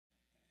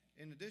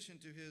In addition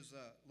to his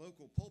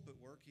local pulpit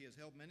work, he has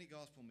held many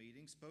gospel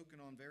meetings,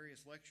 spoken on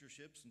various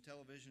lectureships and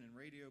television and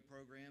radio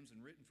programs,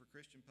 and written for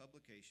Christian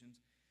publications,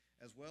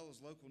 as well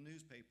as local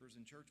newspapers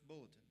and church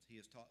bulletins. He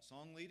has taught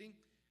song leading,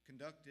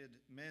 conducted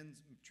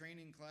men's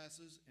training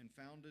classes, and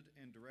founded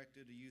and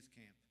directed a youth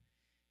camp.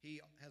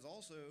 He has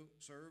also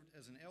served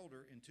as an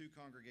elder in 2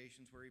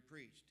 congregations where he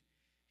preached.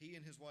 He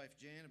and his wife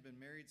Jan have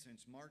been married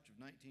since March of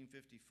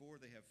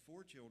 1954. They have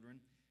 4 children,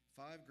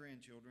 5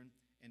 grandchildren,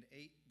 and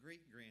 8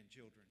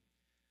 great-grandchildren.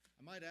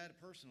 I might add a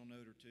personal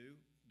note or two.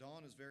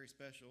 Don is very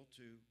special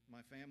to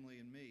my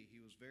family and me. He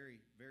was very,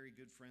 very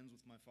good friends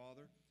with my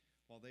father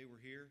while they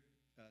were here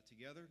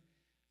together.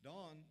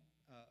 Don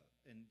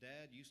and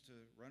Dad used to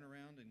run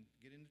around and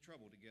get into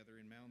trouble together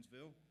in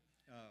Moundsville.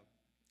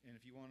 And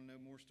if you want to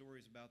know more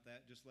stories about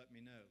that, just let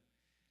me know.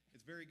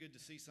 It's very good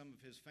to see some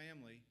of his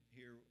family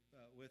here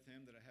with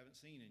him that I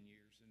haven't seen in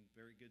years, and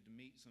very good to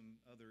meet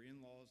some other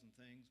in-laws and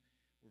things.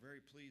 We're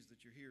very pleased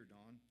that you're here,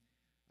 Don.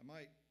 I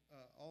might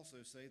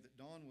also say that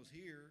Don was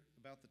here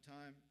about the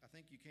time, I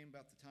think you came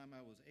about the time I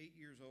was 8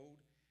 years old,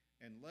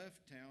 and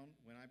left town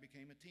when I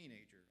became a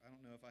teenager. I don't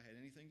know if I had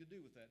anything to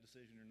do with that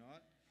decision or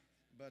not,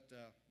 but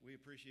we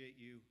appreciate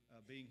you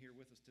being here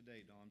with us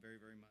today, Don, very,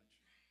 very much.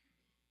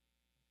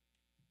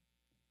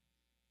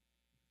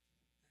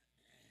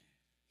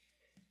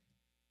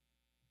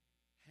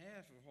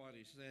 Half of what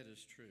he said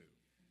is true.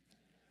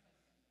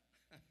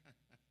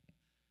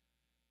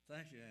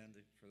 Thank you,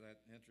 Andy, for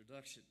that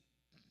introduction.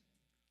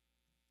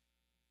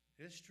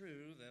 It's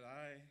true that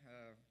I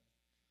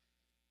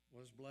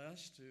was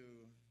blessed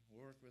to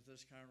work with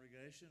this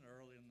congregation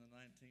early in the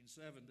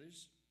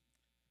 1970s.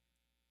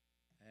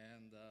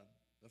 And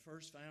the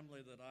first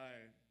family that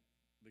I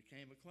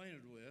became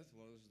acquainted with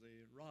was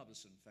the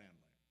Robinson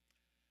family.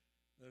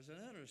 There's an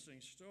interesting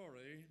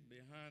story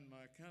behind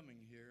my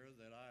coming here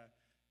that I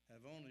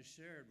have only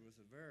shared with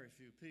a very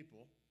few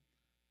people.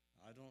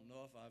 I don't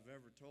know if I've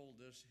ever told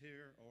this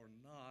here or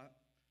not.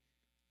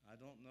 I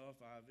don't know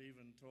if I've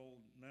even told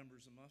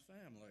members of my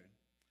family,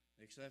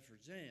 except for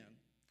Jan.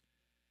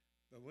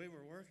 But we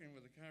were working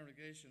with a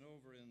congregation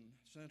over in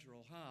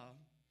Central Ohio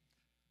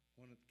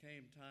when it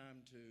came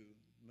time to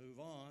move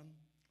on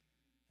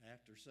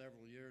after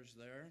several years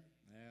there.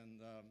 And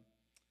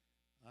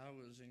I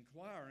was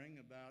inquiring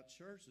about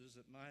churches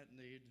that might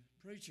need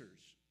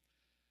preachers.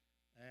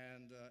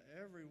 And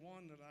every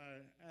one that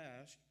I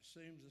asked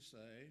seemed to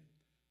say,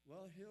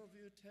 well,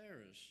 Hillview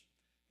Terrace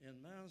in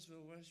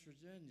Moundsville, West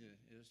Virginia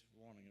is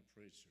wanting a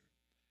preacher.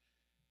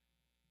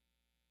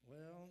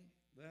 Well,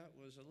 that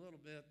was a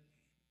little bit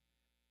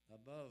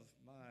above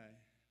my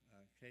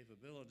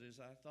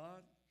capabilities, I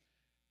thought.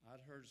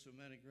 I'd heard so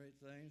many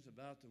great things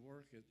about the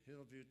work at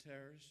Hillview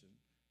Terrace and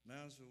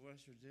Moundsville,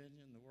 West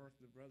Virginia, and the work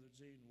that Brother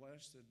Gene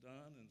West had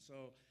done. And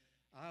so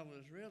I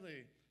was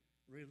really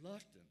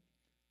reluctant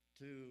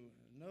to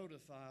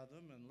notify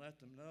them and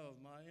let them know of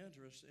my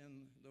interest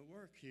in the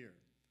work here.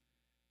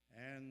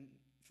 And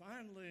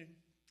finally,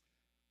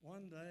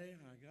 one day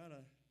I got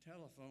a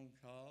telephone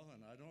call,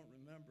 and I don't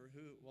remember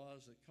who it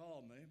was that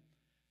called me,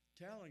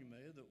 telling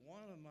me that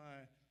one of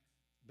my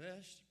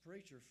best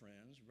preacher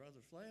friends, Brother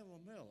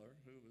Flavel Miller,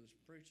 who was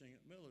preaching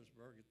at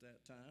Millersburg at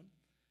that time,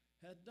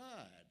 had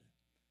died.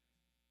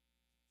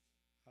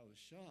 I was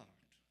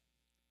shocked.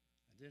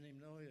 I didn't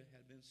even know he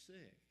had been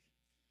sick.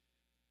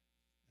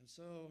 And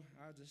so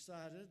I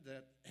decided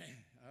that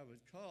I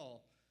would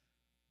call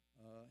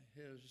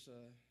his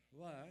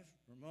wife,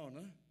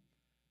 Ramona,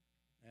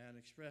 and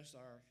express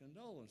our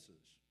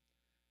condolences.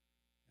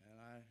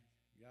 And I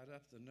got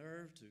up the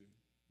nerve to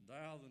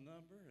dial the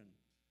number, and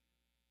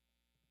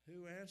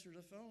who answered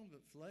the phone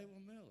but Flavel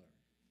Miller?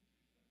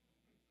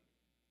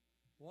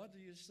 What do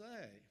you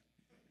say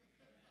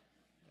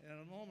in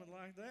a moment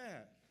like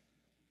that?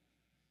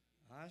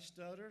 I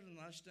stuttered and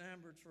I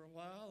stammered for a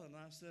while, and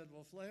I said,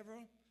 well,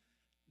 Flavel,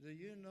 do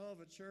you know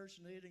of a church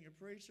needing a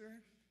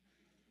preacher?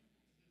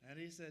 And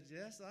he said,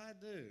 yes, I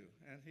do.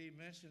 And he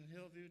mentioned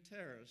Hillview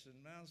Terrace in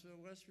Moundsville,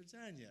 West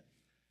Virginia.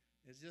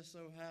 It just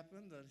so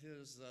happened that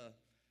his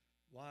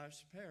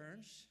wife's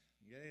parents,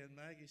 Gay and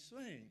Maggie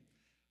Swing,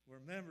 were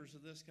members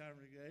of this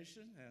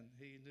congregation, and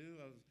he knew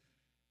of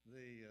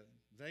the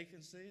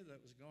vacancy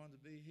that was going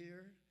to be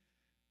here.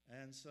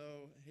 And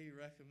so he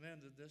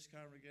recommended this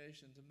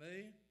congregation to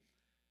me.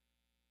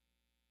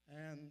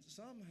 And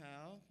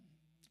somehow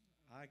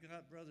I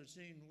got Brother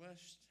Gene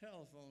West's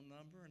telephone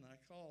number, and I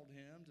called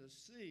him to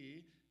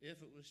see if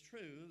it was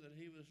true that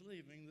he was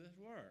leaving this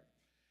work.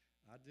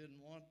 I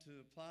didn't want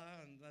to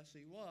apply unless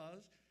he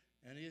was,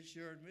 and he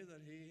assured me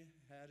that he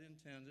had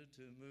intended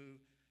to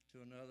move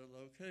to another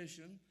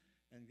location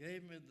and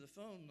gave me the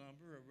phone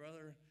number of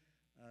Brother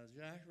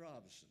Jack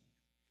Robinson.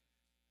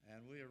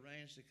 And we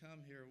arranged to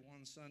come here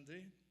one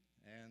Sunday,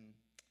 and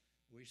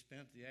we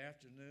spent the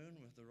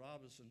afternoon with the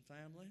Robinson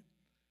family.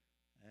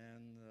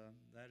 And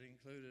that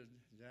included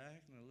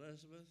Jack and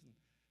Elizabeth and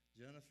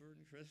Jennifer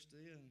and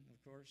Christy and, of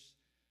course,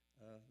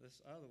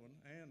 this other one,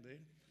 Andy.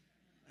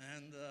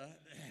 And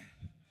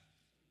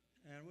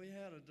we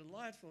had a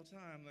delightful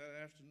time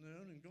that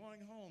afternoon. And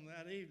going home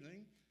that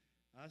evening,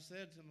 I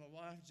said to my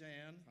wife,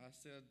 Jan, I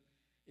said,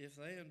 if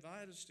they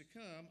invite us to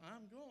come,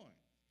 I'm going.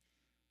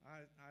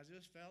 I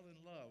just fell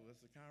in love with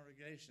the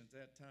congregation at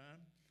that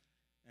time.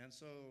 And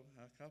so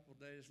a couple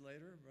days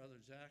later, Brother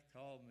Jack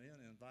called me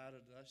and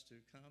invited us to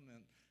come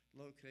and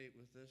locate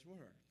with this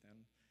work.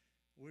 And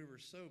we were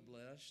so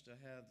blessed to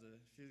have the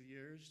few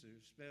years to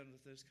spend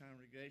with this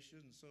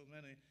congregation and so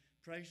many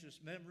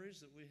precious memories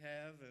that we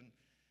have. And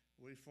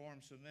we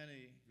formed so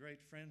many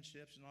great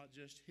friendships, not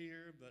just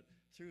here, but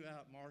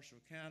throughout Marshall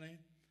County.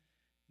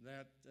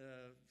 That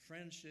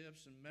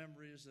friendships and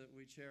memories that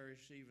we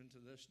cherish even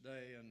to this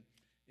day. And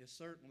it's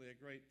certainly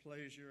a great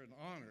pleasure and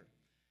honor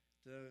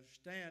to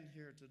stand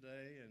here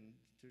today and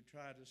to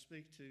try to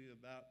speak to you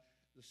about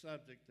the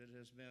subject that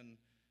has been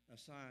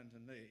assigned to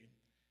me.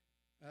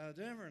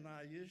 Denver and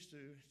I used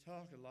to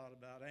talk a lot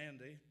about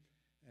Andy,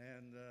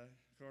 and of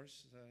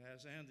course,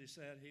 as Andy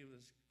said, he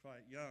was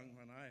quite young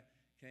when I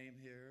came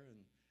here,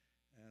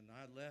 and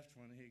I left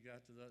when he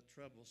got to that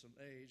troublesome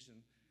age,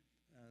 and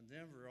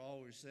Denver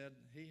always said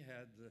he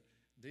had to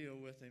deal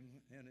with him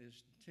in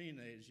his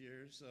teenage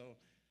years, so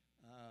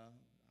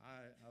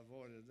I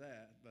avoided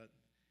that, but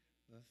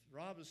the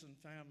Robinson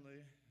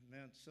family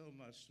meant so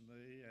much to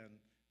me and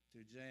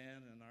to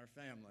Jan and our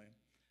family.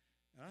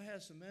 And I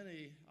had so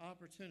many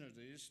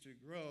opportunities to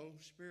grow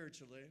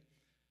spiritually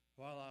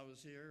while I was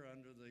here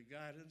under the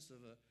guidance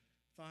of a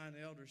fine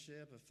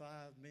eldership of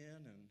 5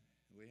 men, and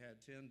we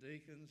had 10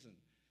 deacons, and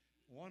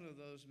one of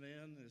those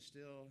men is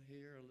still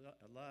here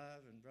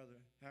alive, and Brother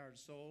Howard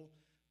Soul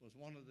was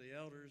one of the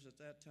elders at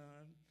that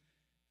time.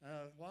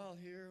 While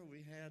here,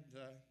 we had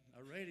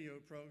a radio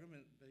program.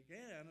 It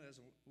began as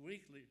a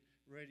weekly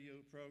radio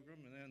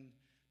program and then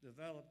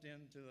developed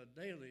into a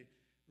daily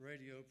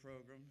radio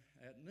program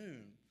at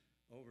noon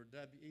over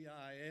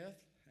WEIF,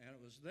 and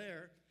it was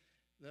there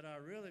that I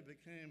really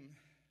became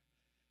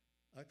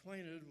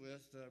acquainted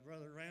with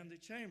Brother Randy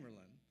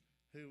Chamberlain,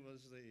 who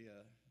was the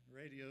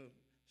radio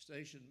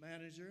station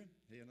manager.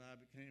 He and I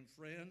became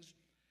friends.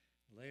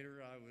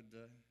 Later, I would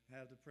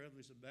have the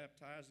privilege of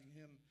baptizing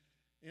him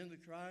into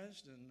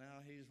Christ, and now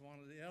he's one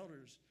of the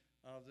elders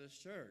of this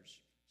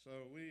church.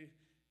 So we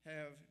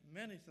have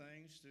many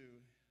things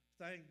to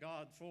thank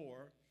God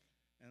for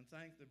and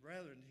thank the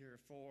brethren here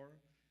for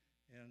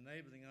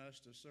enabling us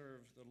to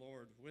serve the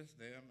Lord with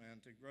them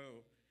and to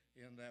grow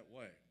in that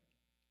way.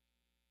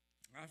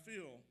 I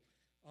feel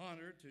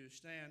honored to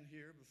stand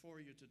here before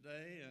you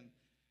today and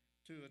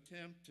to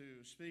attempt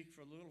to speak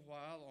for a little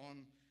while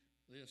on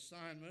the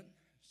assignment,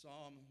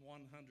 Psalm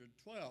 112.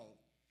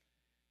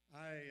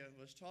 I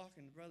was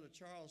talking to Brother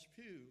Charles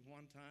Pugh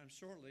one time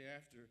shortly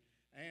after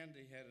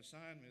Andy had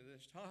assigned me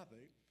this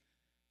topic,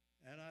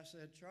 and I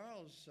said,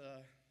 Charles,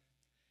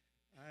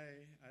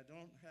 I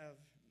don't have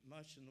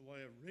much in the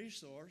way of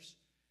resource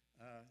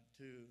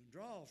to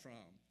draw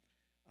from.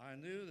 I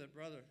knew that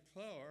Brother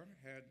Clower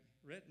had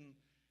written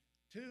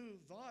 2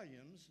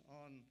 volumes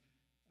on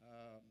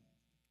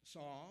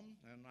Psalm,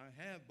 and I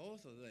have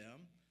both of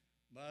them,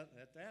 but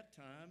at that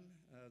time,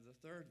 the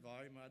 3rd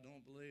volume, I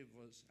don't believe,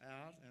 was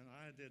out, and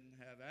I didn't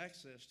have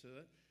access to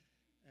it,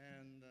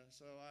 and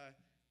so I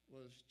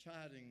was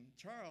chiding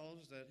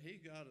Charles that he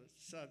got a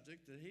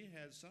subject that he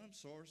had some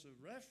source of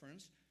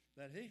reference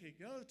that he could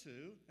go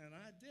to, and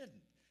I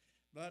didn't.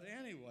 But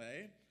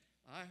anyway,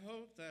 I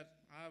hope that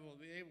I will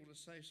be able to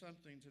say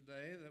something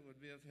today that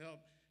would be of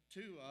help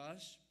to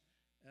us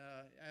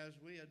as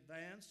we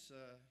advance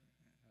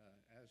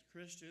as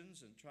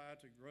Christians and try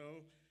to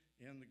grow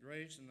in the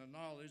grace and the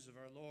knowledge of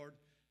our Lord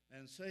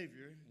and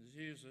Savior,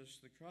 Jesus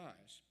the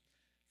Christ.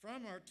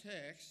 From our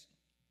text,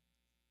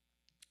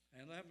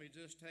 and let me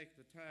just take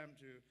the time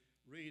to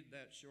read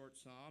that short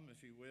psalm,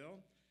 if you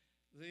will.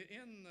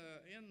 In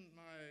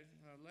my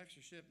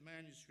lectureship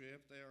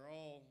manuscript, they are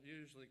all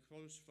usually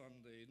quotes from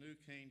the New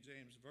King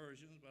James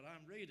Version, but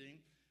I'm reading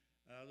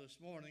this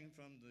morning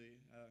from the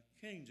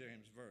King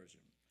James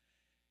Version.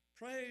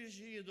 Praise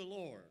ye the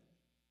Lord.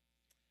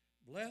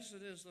 Blessed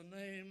is the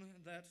name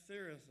that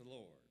feareth the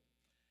Lord,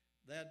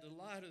 that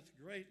delighteth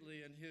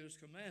greatly in his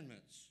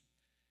commandments.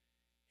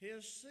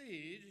 His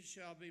seed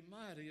shall be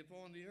mighty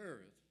upon the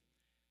earth.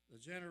 The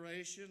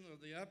generation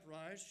of the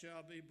upright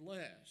shall be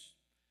blessed.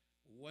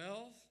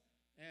 Wealth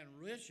and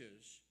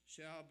riches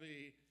shall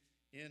be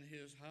in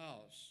his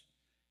house,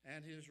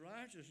 and his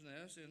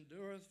righteousness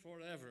endureth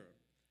forever.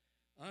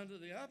 Unto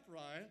the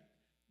upright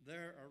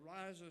there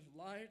ariseth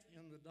light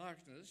in the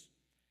darkness.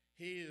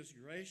 He is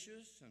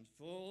gracious and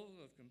full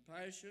of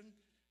compassion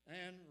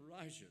and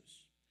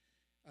righteous.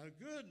 A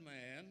good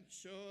man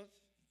showeth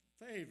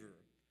favor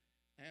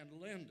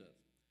and lendeth.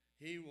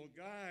 He will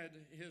guide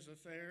his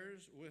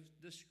affairs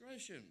with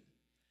discretion.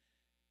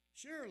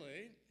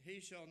 Surely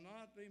he shall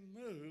not be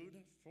moved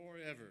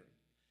forever.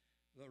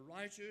 The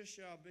righteous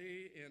shall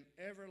be in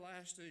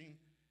everlasting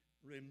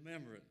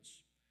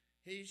remembrance.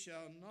 He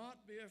shall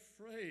not be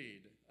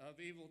afraid of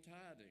evil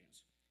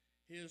tidings.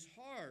 His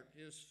heart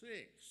is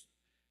fixed,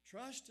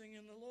 trusting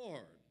in the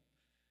Lord.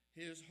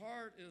 His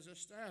heart is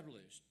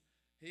established.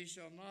 He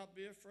shall not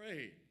be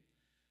afraid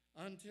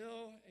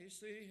until he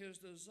see his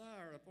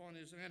desire upon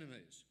his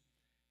enemies.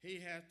 He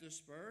hath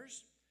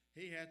dispersed,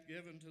 he hath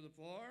given to the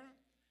poor.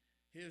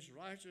 His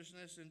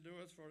righteousness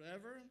endureth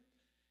forever.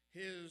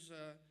 His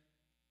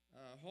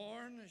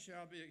horn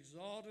shall be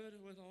exalted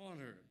with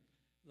honor.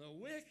 The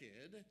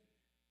wicked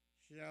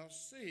shall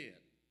see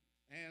it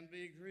and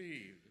be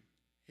grieved.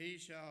 He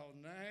shall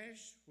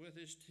gnash with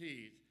his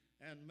teeth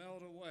and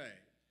melt away.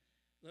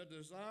 The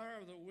desire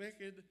of the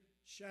wicked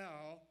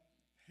shall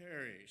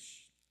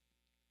perish.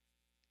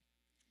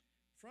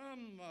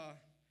 From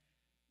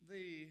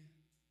the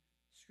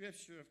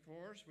scripture, of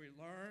course, we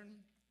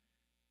learn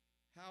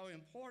how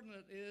important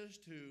it is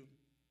to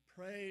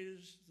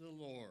praise the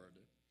Lord.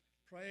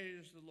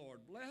 Praise the Lord.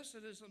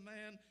 Blessed is the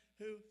man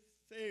who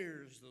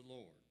fears the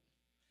Lord,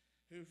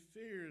 who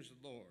fears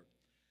the Lord,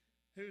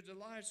 who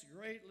delights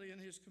greatly in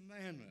his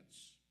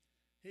commandments.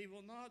 He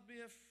will not be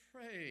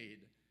afraid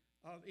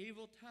of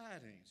evil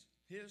tidings.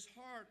 His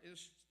heart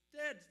is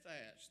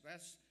steadfast.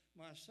 That's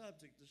my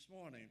subject this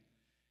morning.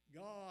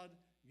 God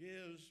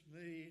gives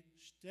me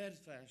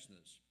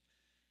steadfastness.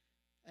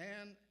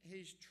 And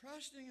he's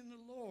trusting in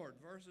the Lord,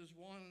 verses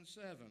 1 and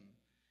 7.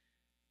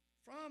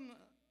 From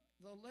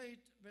the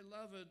late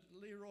beloved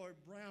Leroy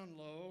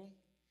Brownlow,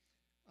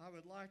 I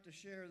would like to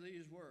share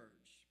these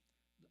words.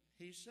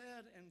 He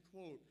said, and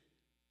quote,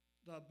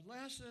 "The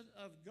blessed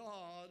of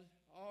God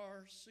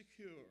are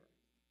secure."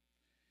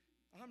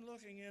 I'm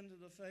looking into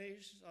the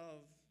face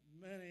of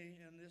many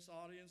in this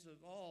audience,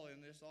 of all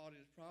in this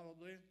audience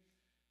probably,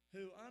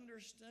 who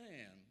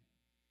understand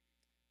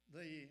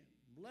the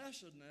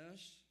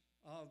blessedness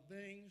of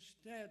being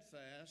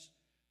steadfast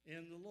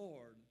in the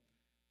Lord.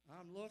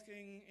 I'm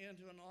looking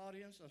into an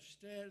audience of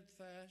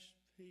steadfast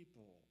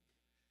people.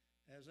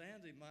 As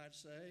Andy might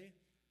say,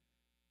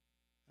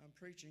 I'm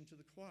preaching to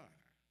the choir.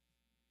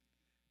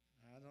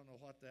 I don't know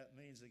what that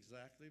means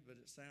exactly, but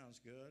it sounds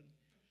good.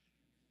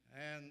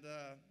 And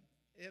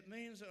it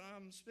means that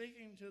I'm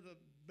speaking to the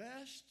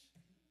best,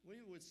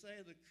 we would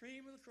say the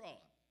cream of the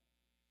crop.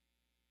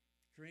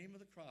 Cream of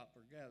the crop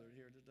are gathered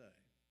here today.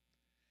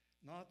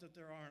 Not that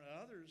there aren't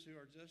others who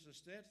are just as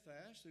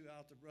steadfast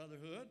throughout the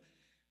brotherhood,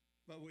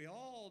 but we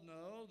all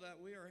know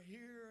that we are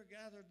here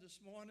gathered this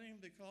morning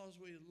because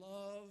we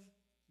love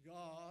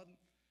God,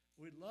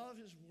 we love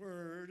His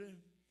Word,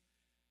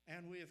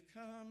 and we have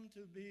come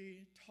to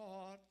be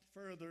taught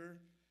further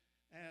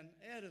and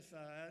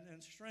edified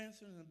and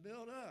strengthened and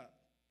built up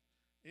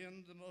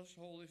in the most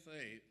holy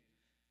faith.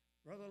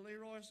 Brother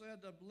Leroy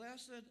said, "The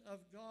blessed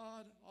of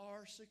God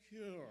are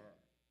secure."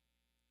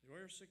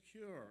 We're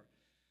secure.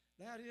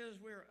 That is,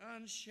 we're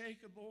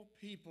unshakable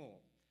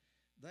people.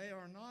 They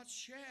are not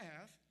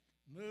chaff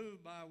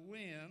moved by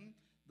wind.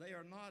 They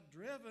are not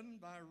driven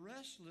by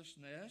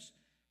restlessness,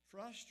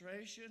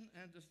 frustration,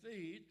 and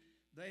defeat.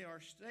 They are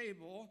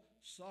stable,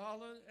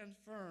 solid, and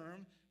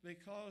firm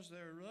because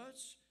their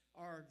roots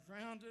are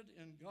grounded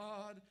in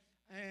God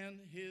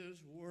and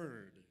His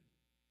Word.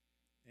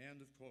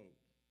 End of quote.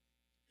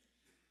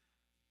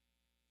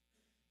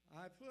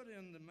 I put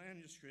in the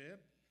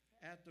manuscript,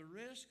 at the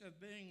risk of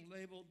being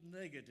labeled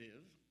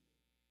negative,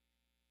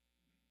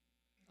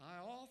 I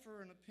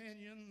offer an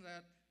opinion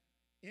that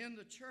in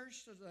the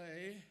church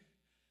today,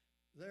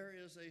 there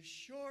is a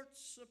short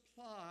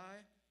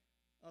supply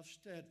of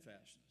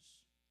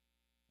steadfastness.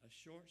 A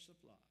short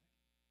supply.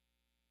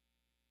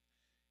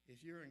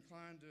 If you're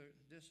inclined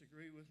to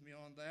disagree with me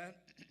on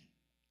that,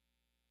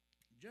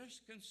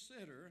 just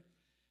consider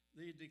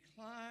the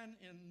decline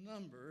in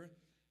number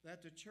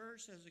that the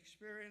church has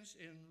experienced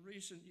in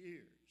recent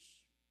years.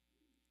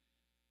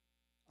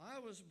 I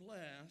was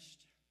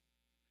blessed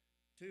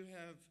to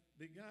have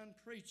begun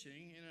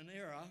preaching in an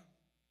era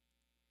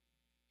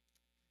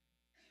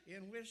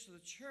in which the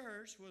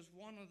church was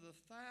one of the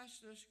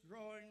fastest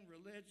growing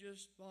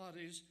religious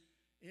bodies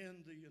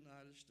in the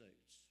United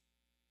States.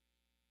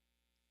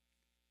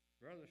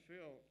 Brother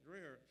Phil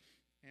Greer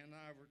and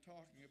I were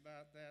talking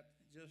about that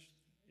just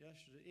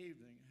yesterday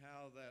evening,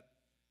 how that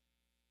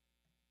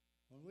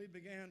when we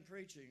began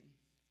preaching,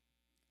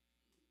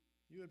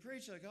 you would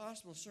preach a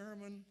gospel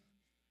sermon,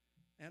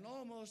 and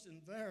almost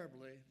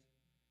invariably,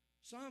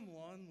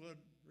 someone would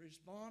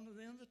respond to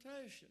the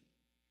invitation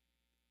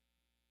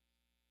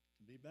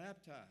to be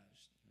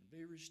baptized and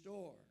be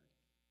restored.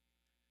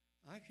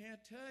 I can't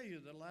tell you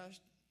the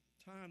last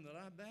time that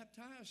I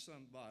baptized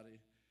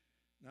somebody.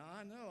 Now,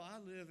 I know I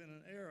live in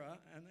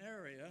an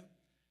area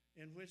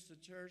in which the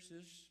church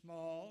is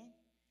small,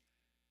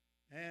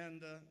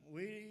 and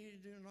we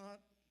do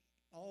not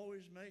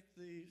always make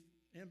the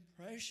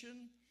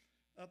impression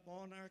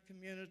upon our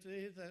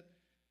community that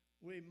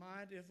we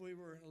might if we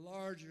were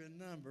larger in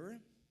number.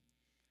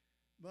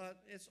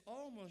 But it's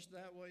almost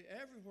that way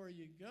everywhere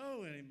you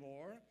go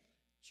anymore.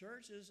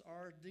 Churches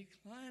are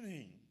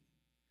declining.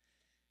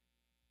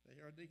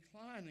 They are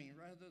declining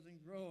rather than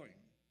growing.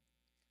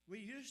 We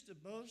used to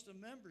boast a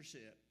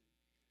membership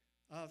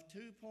of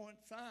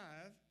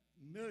 2.5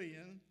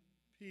 million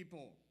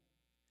people.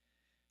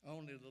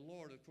 Only the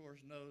Lord, of course,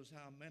 knows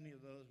how many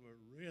of those were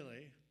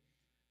really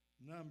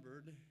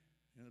numbered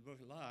in the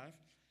book of life.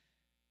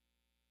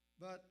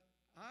 But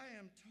I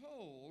am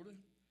told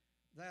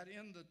that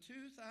in the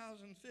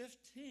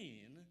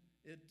 2015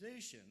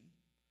 edition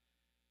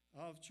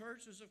of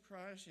Churches of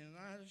Christ in the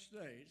United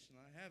States, and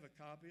I have a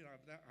copy,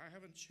 I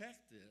haven't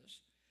checked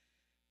this,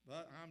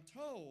 but I'm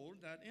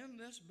told that in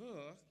this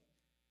book,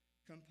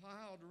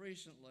 compiled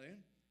recently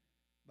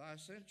by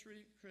First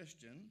Century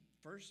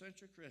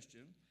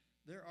Christian,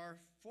 there are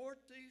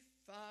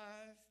 45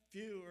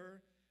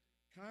 fewer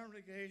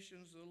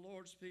congregations of the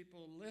Lord's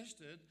people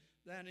listed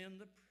than in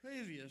the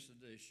previous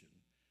edition,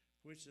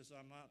 which, if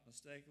I'm not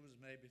mistaken, was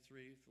maybe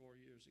 3-4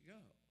 years ago.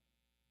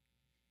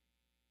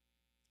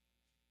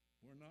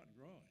 We're not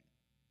growing.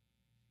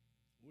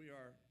 We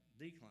are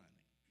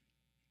declining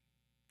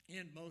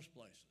in most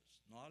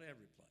places, not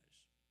every place.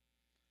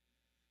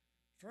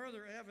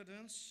 Further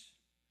evidence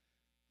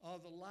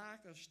of the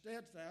lack of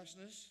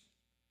steadfastness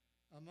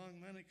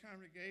among many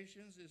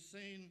congregations is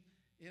seen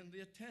in the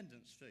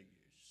attendance figures.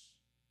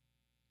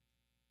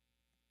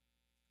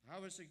 I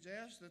would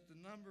suggest that the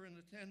number in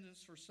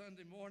attendance for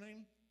Sunday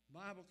morning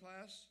Bible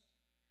class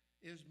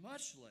is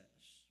much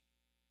less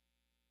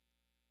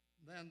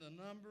than the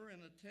number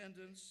in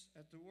attendance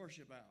at the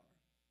worship hour.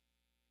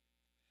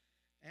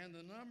 And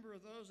the number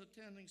of those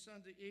attending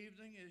Sunday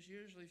evening is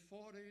usually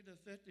 40 to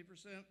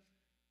 50%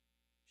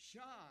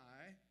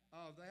 shy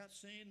of that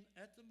seen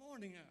at the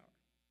morning hour.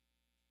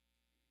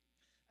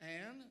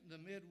 And the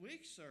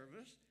midweek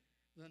service,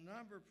 the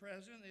number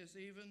present is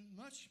even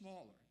much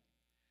smaller.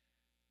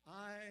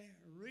 I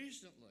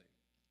recently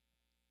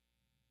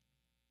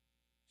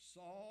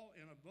saw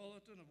in a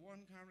bulletin of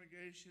one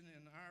congregation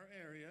in our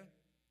area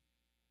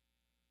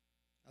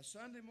a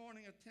Sunday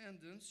morning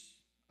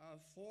attendance of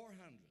 400.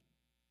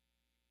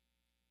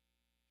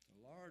 A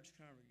large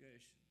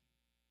congregation,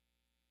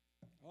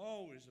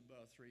 always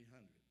above 300.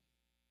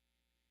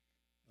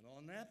 But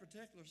on that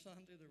particular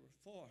Sunday, there were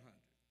 400.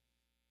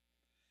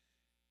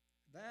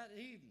 That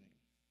evening,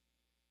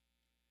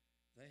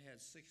 they had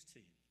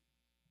 16.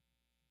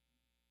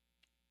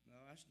 No,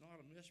 that's not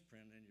a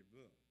misprint in your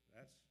book.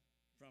 That's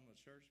from a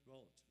church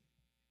bulletin.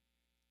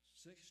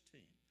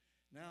 16.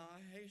 Now,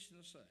 I hasten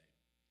to say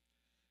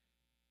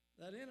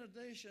that in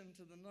addition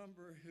to the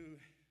number who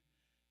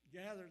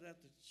gathered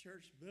at the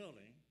church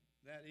building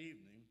that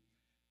evening,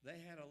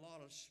 they had a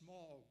lot of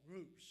small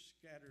groups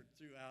scattered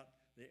throughout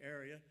the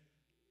area.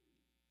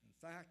 In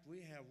fact,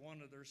 we have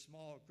one of their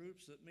small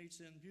groups that meets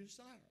in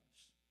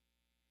Bucyrus.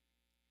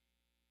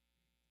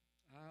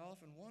 I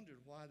often wondered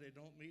why they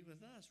don't meet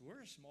with us.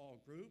 We're a small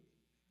group.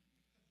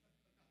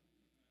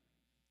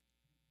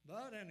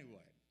 But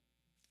anyway,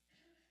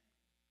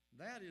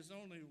 that is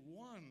only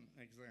one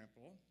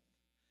example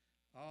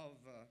of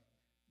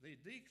the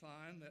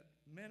decline that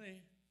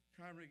many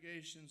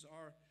congregations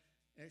are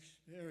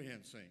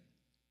experiencing.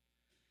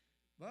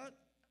 But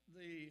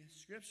the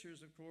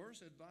scriptures, of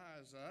course,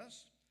 advise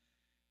us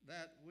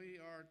that we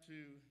are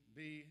to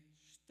be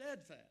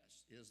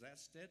steadfast. Is that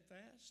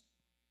steadfast?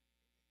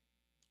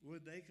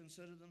 Would they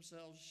consider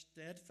themselves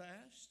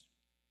steadfast,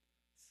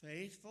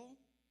 faithful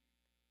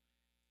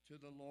to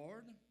the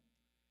Lord?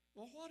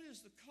 Well, what is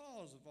the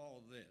cause of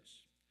all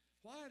this?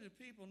 Why do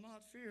people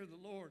not fear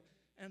the Lord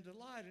and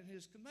delight in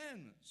His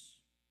commandments?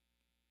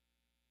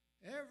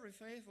 Every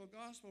faithful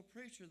gospel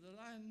preacher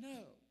that I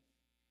know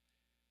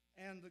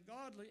and the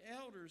godly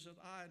elders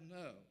that I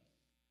know,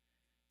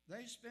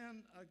 they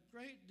spend a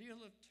great deal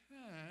of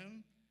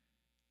time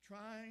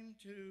trying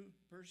to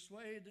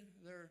persuade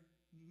their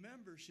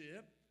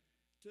membership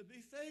to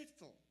be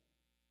faithful.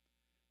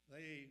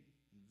 They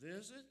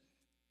visit,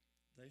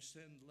 they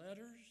send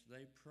letters,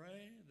 they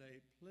pray,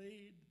 they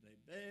plead, they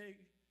beg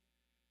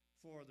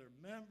for their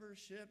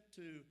membership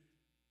to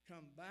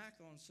come back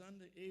on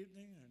Sunday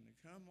evening and to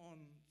come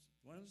on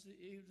Wednesday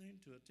evening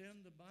to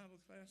attend the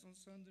Bible class on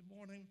Sunday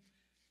morning.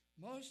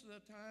 Most of the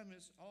time,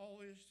 it's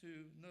always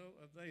to no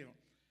avail.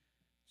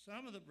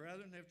 Some of the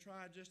brethren have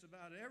tried just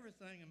about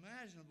everything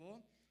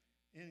imaginable,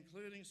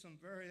 including some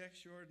very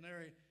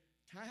extraordinary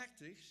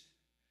tactics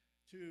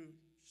to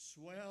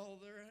swell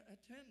their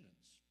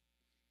attendance.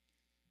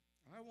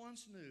 I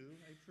once knew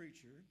a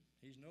preacher.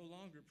 He's no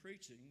longer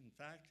preaching. In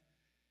fact,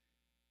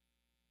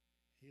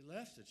 he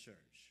left the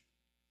church.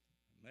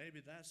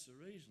 Maybe that's the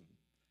reason,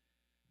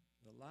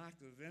 the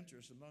lack of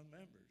interest among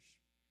members.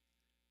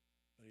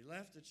 But he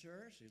left the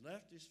church, he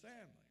left his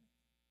family.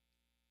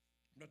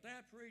 But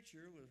that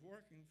preacher was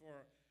working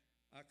for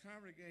a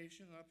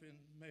congregation up in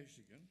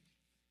Michigan,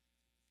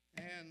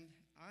 and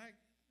I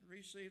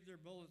received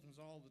their bulletins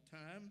all the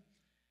time.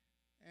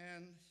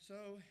 And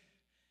so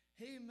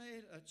he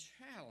made a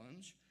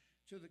challenge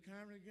to the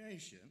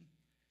congregation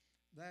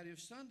that if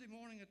Sunday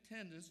morning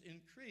attendance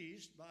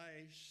increased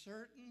by a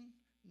certain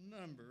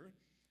number,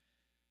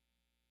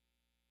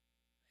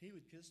 he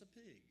would kiss a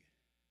pig.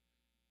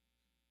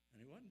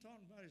 And he wasn't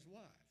talking about his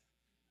wife.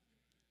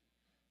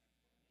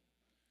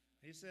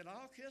 He said,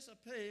 I'll kiss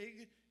a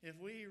pig if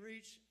we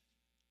reach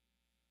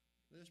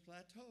this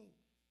plateau.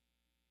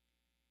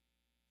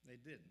 They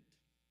didn't.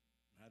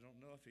 I don't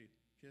know if he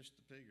kissed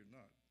the pig or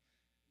not.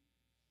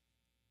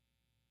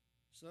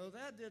 So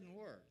that didn't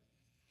work.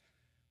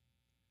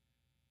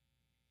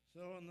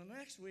 So in the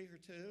next week or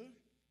two,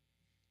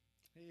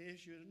 he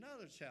issued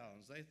another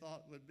challenge they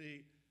thought would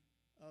be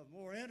of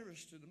more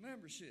interest to the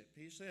membership.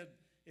 He said,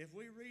 if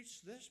we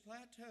reach this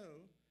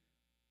plateau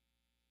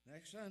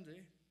next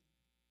Sunday,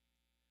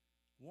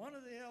 one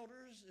of the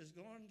elders is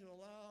going to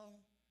allow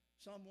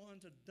someone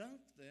to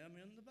dunk them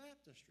in the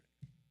baptistry.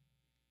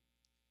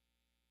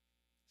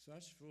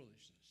 Such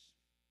foolishness,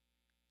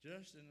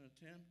 just in an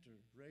attempt to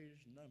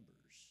raise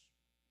numbers.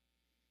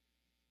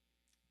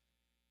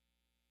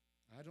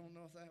 I don't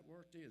know if that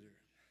worked either,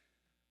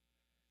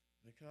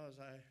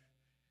 because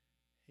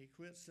he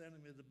quit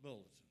sending me the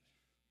bulletin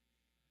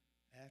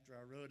after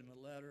I wrote him a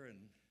letter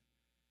and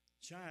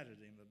chided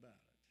him about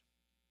it.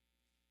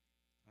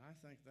 I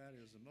think that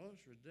is the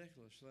most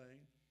ridiculous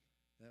thing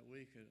that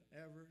we could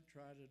ever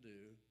try to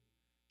do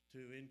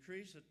to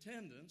increase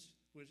attendance,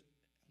 which,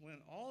 when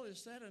all is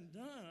said and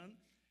done,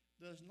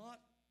 does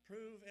not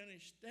prove any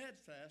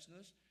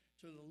steadfastness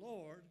to the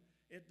Lord.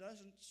 It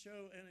doesn't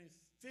show any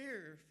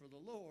fear for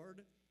the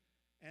Lord,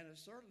 and it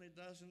certainly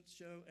doesn't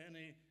show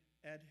any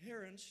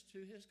adherence to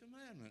his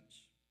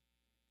commandments.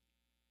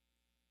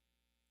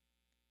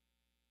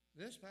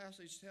 This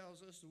passage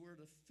tells us we're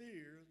to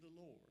fear the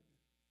Lord.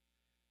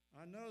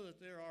 I know that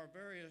there are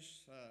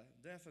various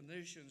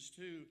definitions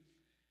to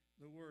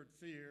the word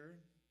fear.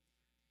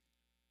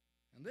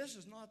 And this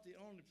is not the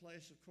only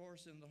place, of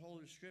course, in the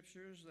Holy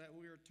Scriptures that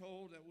we are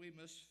told that we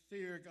must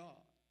fear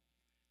God.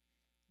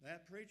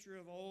 That preacher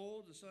of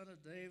old, the son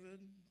of David,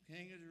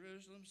 king of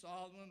Jerusalem,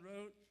 Solomon,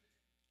 wrote,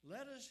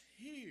 "Let us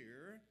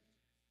hear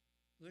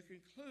the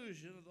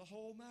conclusion of the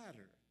whole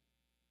matter.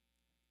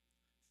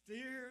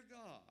 Fear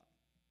God."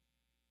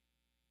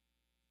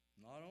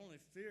 Not only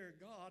fear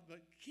God,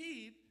 but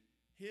keep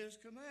his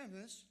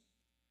commandments.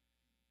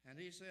 And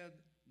he said,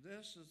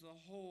 this is the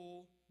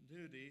whole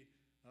duty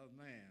of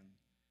man.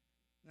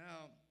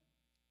 Now,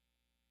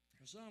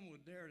 some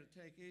would dare to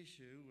take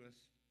issue with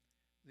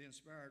the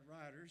inspired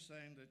writers,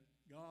 saying that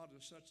God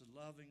is such a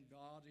loving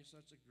God, he's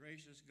such a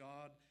gracious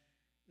God,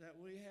 that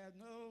we have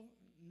no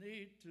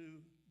need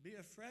to be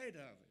afraid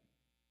of him,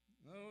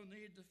 no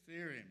need to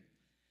fear him.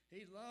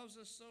 He loves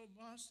us so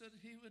much that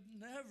he would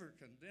never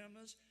condemn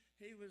us.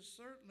 He would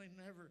certainly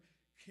never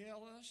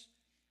kill us.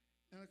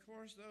 And of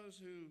course, those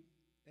who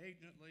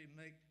ignorantly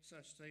make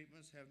such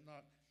statements have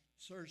not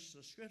searched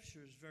the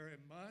Scriptures very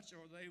much,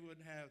 or they would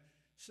have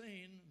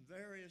seen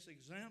various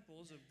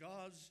examples of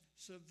God's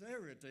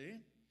severity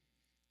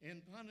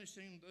in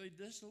punishing the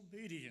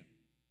disobedient.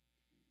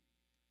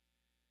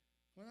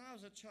 When I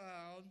was a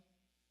child,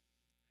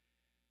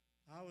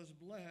 I was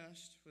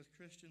blessed with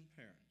Christian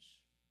parents.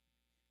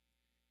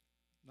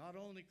 Not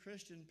only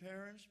Christian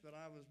parents, but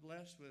I was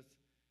blessed with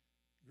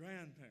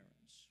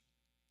grandparents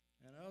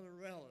and other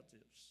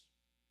relatives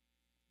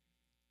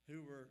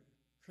who were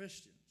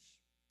Christians,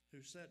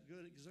 who set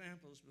good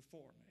examples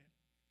before me.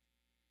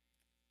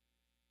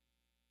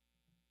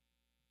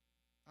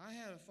 I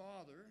had a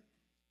father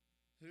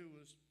who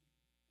was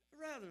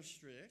rather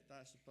strict,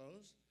 I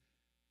suppose.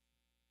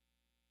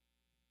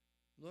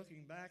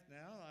 Looking back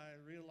now, I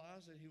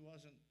realize that he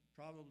wasn't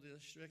probably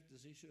as strict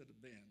as he should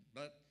have been,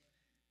 but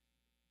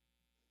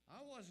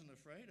I wasn't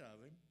afraid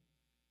of him.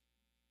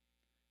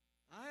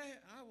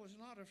 I was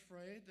not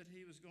afraid that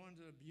he was going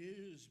to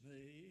abuse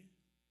me,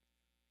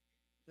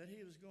 that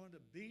he was going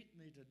to beat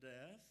me to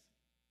death.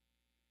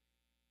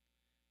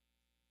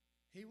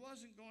 He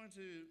wasn't going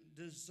to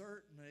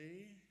desert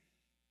me,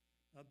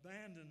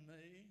 abandon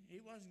me. He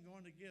wasn't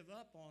going to give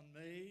up on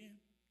me.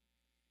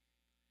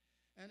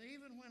 And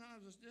even when I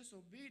was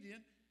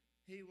disobedient,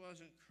 he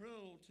wasn't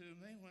cruel to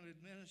me when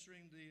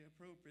administering the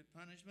appropriate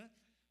punishment.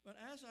 But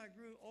as I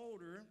grew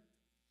older,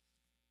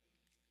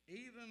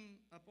 even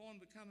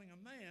upon becoming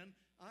a man,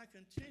 I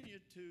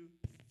continued to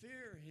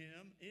fear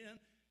him in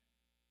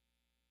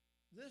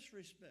this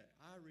respect.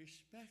 I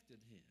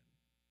respected him.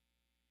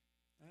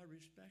 I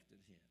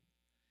respected him.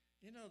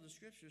 You know, the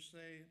Scriptures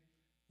say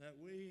that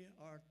we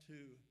are to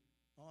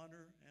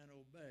honor and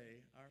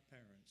obey our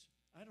parents.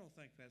 I don't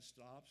think that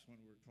stops when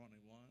we're 21.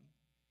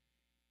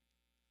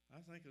 I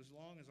think as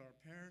long as our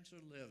parents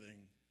are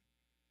living,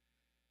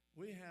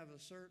 we have a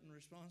certain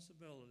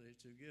responsibility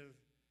to give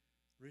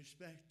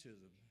respect to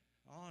them,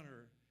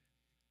 honor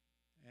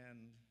and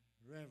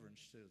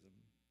reverence to them.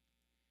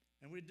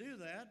 And we do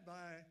that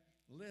by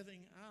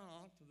living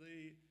out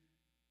the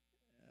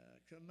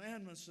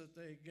commandments that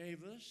they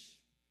gave us.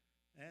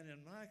 And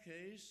in my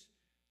case,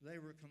 they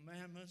were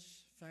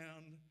commandments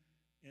found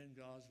in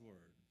God's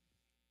Word.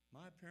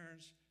 My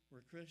parents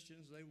were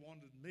Christians. They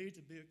wanted me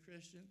to be a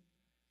Christian.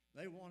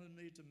 They wanted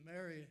me to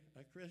marry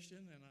a Christian,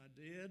 and I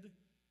did.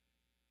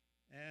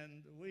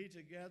 And we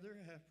together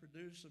have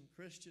produced some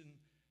Christian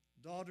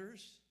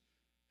daughters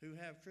who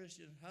have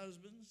Christian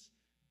husbands,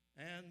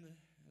 and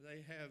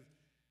they have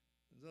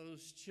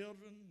those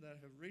children that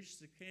have reached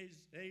the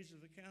age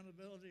of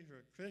accountability who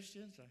are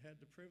Christians. I had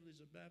the privilege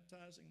of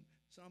baptizing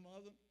some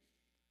of them.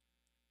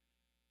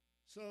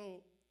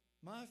 So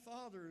my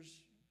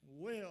father's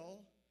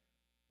will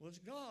was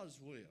God's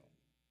will.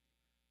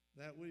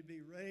 that we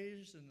be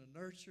raised in the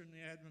nurture and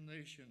the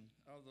admonition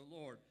of the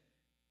Lord.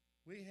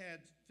 We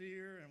had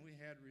fear and we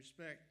had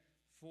respect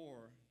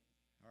for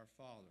our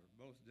father,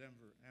 both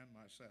Denver and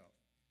myself.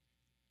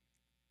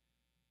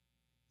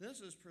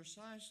 This is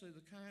precisely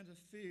the kind of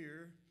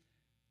fear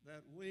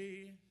that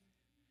we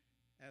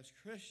as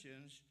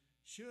Christians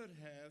should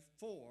have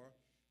for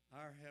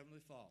our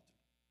Heavenly Father.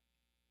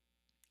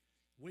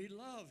 We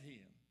love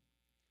Him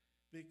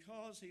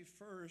because He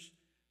first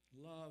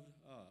loved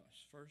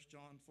us. 1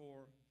 John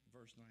 4,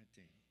 verse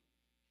 19.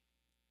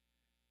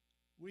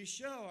 We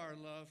show our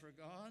love for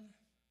God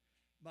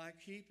by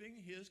keeping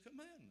His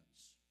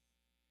commandments.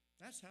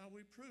 That's how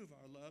we prove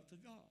our love to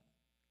God.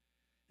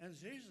 And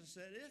Jesus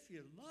said, if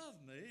you love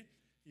me,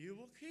 you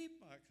will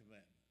keep my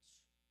commandments.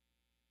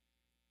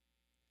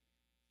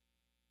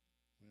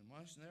 We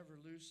must never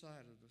lose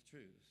sight of the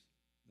truth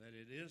that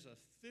it is a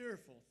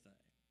fearful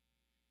thing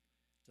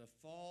to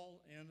fall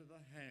into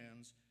the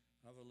hands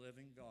of a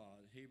living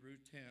God.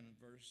 Hebrews 10,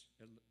 verse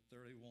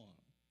 31.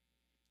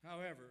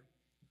 However,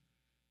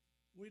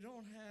 we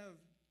don't have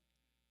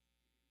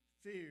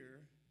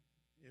fear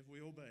if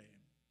we obey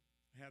Him.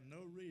 Have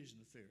no reason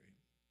to fear Him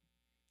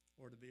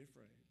or to be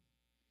afraid.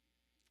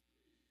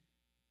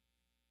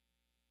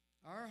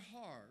 Our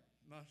heart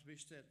must be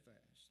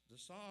steadfast. The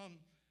psalm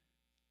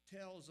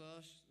tells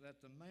us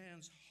that the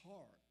man's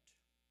heart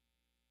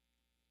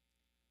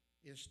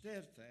is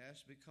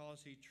steadfast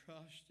because he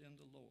trusts in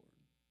the Lord.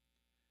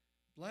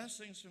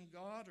 Blessings from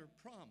God are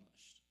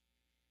promised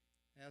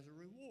as a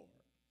reward.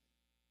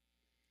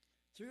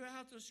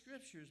 Throughout the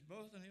Scriptures,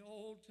 both in the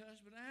Old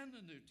Testament and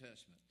the New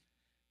Testament,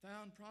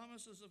 found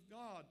promises of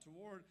God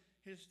toward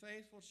His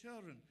faithful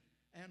children.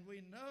 And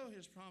we know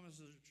His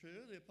promises are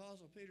true. The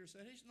Apostle Peter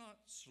said He's not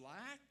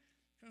slack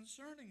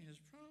concerning His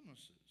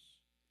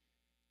promises.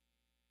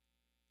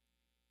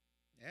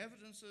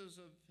 Evidences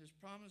of His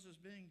promises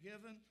being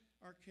given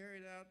are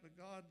carried out, but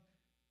God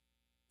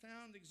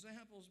found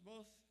examples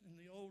both in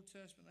the Old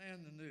Testament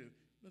and the New.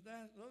 But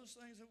those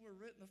things that were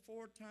written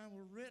aforetime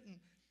were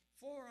written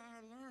for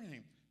our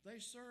learning. They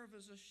serve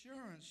as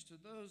assurance to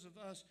those of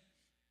us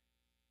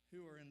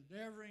who are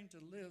endeavoring to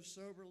live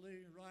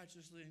soberly,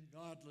 righteously, and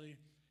godly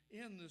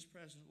in this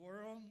present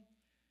world.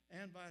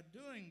 And by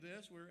doing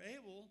this, we're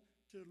able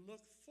to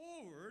look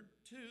forward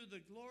to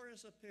the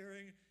glorious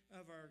appearing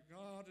of our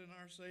God and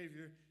our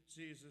Savior,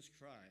 Jesus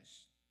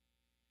Christ.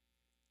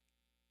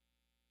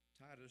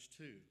 Titus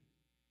 2,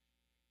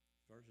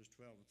 verses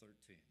 12 and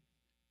 13.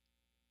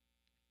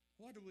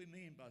 What do we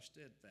mean by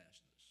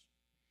steadfastness?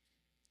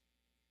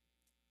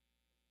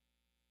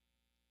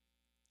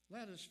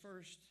 Let us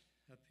first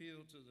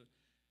appeal to the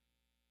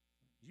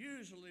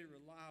usually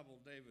reliable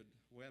Daniel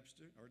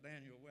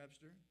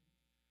Webster,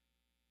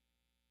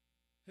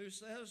 who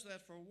says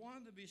that for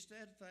one to be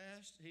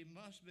steadfast, he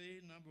must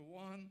be, number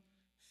one,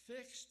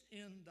 fixed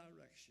in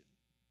direction.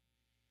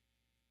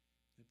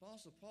 The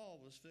Apostle Paul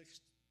was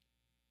fixed.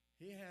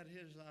 He had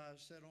his eyes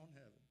set on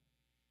heaven.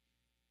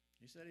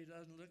 He said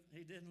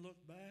he didn't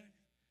look back.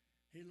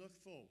 He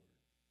looked forward,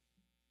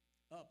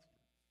 upward.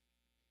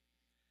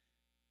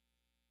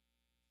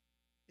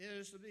 It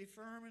is to be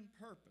firm in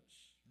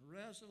purpose,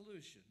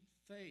 resolution,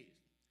 faith.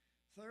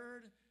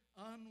 Third,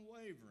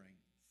 unwavering,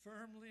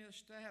 firmly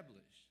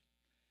established.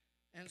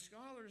 And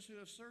scholars who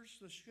have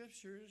searched the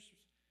Scriptures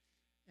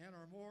and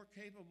are more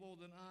capable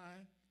than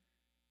I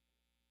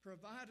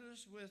provide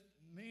us with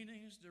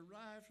meanings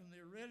derived from the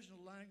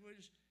original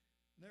language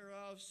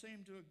thereof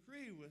seem to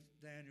agree with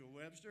Daniel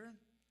Webster.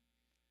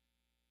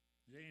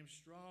 James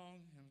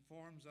Strong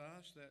informs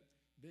us that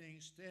being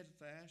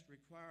steadfast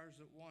requires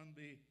that one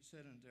be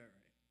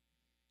sedentary,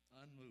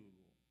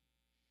 unmovable,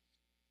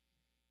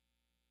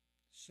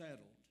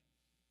 settled,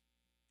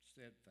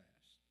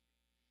 steadfast.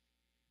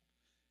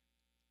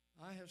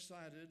 I have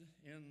cited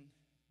in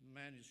the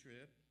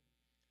manuscript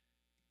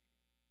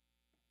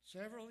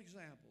several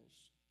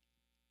examples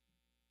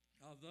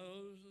of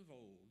those of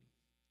old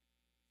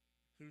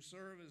who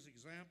serve as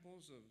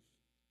examples of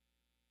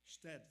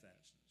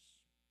steadfastness.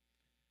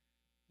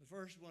 The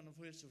first one of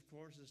which, of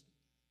course, is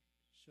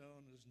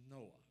shown as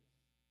Noah.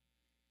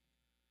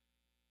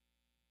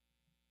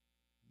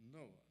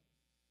 Noah.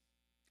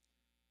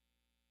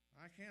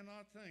 I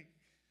cannot think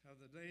of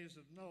the days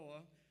of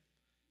Noah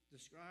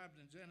described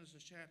in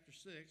Genesis chapter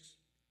 6.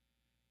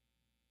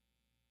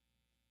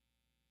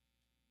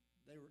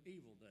 They were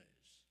evil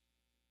days.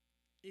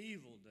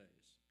 Evil days.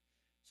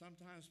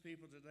 Sometimes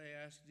people today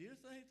ask, do you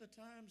think the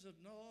times of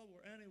Noah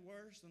were any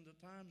worse than the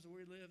times that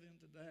we live in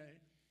today?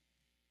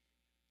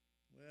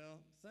 Well,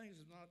 things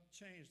have not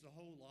changed a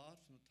whole lot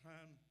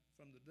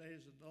from the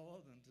days of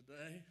Noah than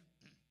today.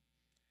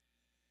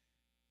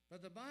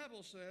 But the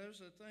Bible says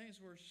that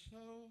things were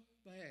so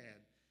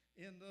bad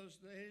in those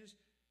days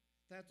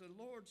that the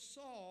Lord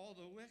saw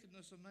the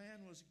wickedness of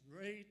man was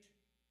great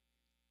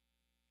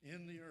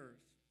in the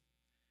earth.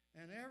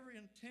 And every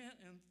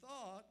intent and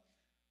thought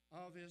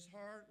of his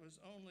heart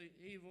was only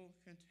evil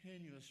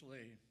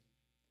continuously.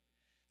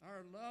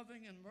 Our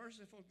loving and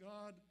merciful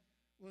God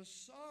was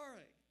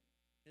sorry.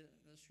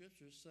 The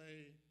Scriptures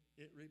say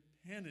it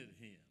repented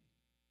him.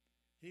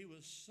 He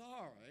was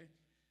sorry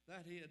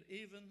that he had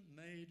even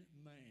made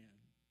man.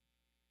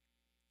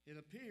 It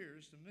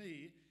appears to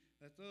me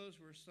that those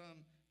were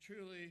some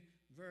truly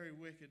very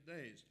wicked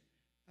days.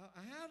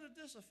 How did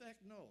this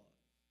affect Noah?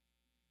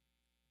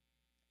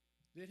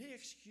 Did he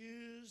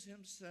excuse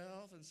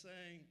himself and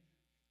saying,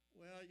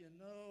 well, you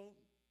know,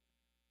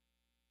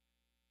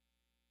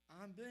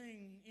 I'm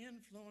being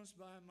influenced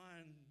by my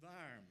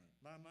environment,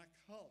 by my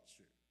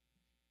culture.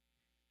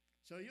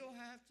 So you'll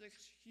have to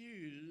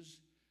excuse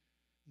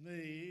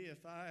me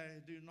if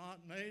I do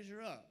not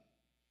measure up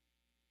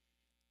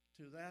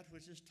to that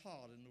which is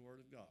taught in the Word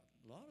of God.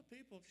 A lot of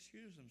people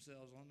excuse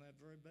themselves on that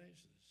very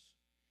basis.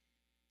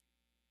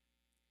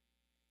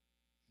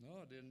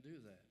 Noah didn't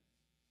do that.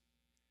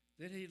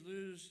 Did he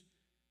lose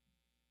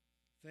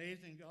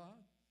faith in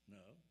God? No.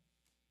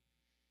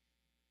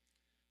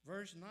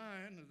 Verse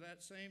 9 of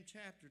that same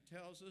chapter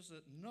tells us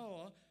that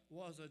Noah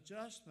was a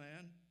just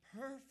man,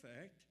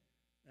 perfect,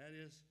 that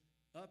is,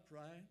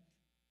 upright,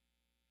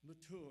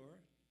 mature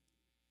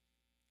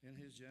in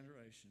his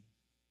generation.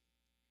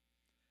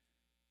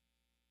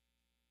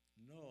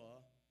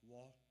 Noah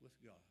walked with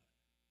God.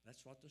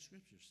 That's what the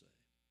scriptures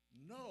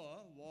say.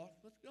 Noah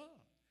walked with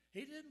God.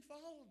 He didn't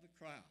follow the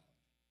crowd.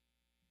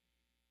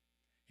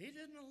 He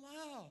didn't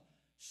allow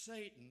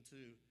Satan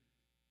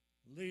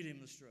to lead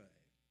him astray.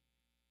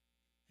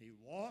 He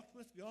walked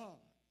with God.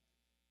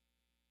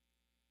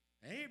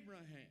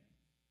 Abraham.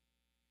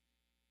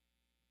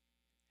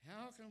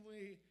 How can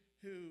we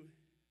who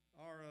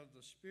are of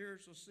the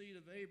spiritual seed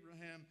of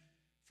Abraham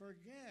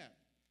forget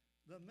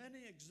the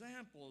many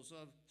examples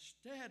of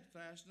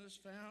steadfastness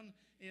found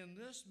in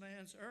this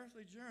man's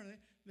earthly journey,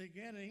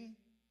 beginning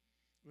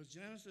with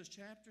Genesis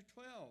chapter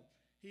 12.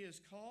 He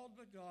is called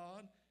by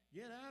God,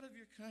 get out of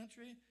your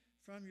country,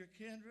 from your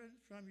kindred,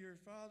 from your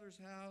father's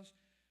house,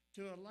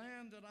 to a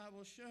land that I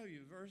will show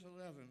you, verse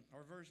 11,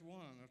 or verse 1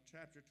 of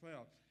chapter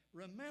 12.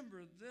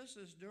 Remember, this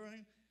is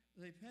during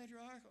the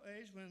patriarchal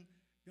age when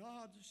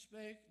God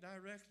spake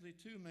directly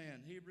to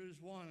man, Hebrews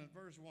 1 and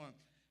verse 1.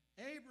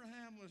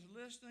 Abraham was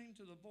listening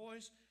to the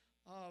voice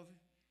of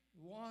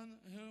one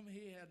whom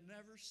he had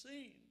never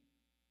seen.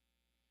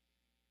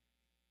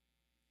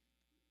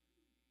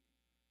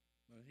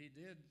 But he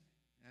did,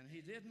 and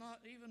he did not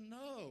even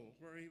know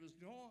where he was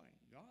going.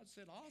 God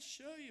said, I'll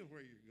show you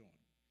where you're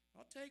going.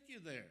 I'll take you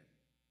there.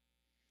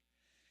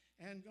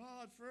 And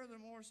God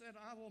furthermore said,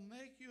 I will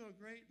make you a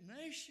great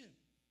nation.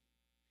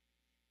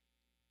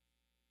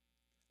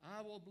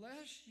 I will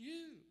bless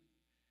you.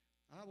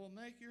 I will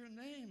make your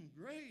name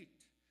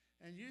great,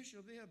 and you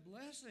shall be a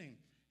blessing.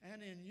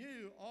 And in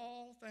you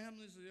all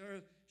families of the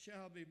earth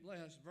shall be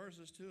blessed.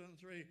 Verses 2 and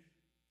 3,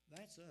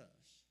 that's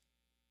us.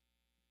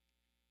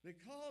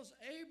 Because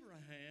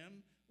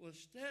Abraham was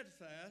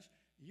steadfast,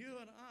 you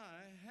and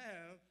I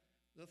have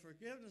the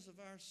forgiveness of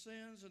our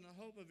sins and the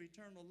hope of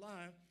eternal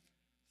life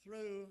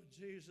through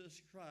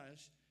Jesus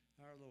Christ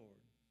our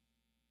Lord.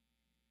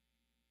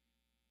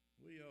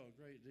 We owe a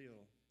great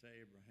deal to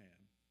Abraham.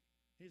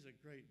 He's a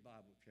great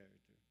Bible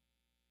character.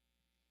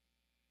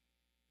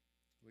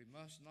 We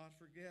must not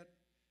forget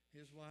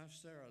his wife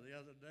Sarah. The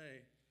other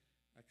day,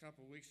 a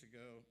couple weeks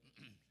ago,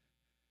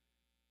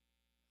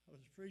 I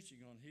was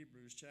preaching on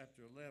Hebrews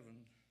chapter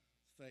 11,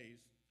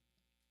 faith.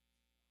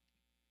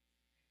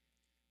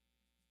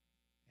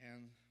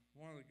 And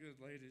one of the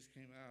good ladies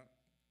came out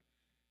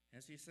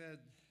and she said,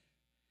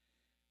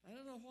 I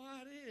don't know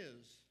why it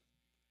is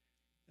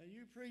that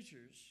you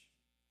preachers,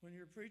 when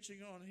you're preaching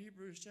on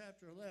Hebrews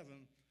chapter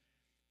 11,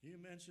 you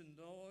mentioned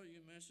Noah,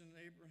 you mentioned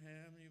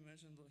Abraham, you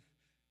mentioned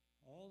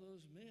all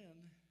those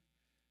men,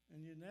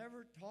 and you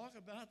never talk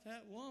about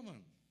that woman.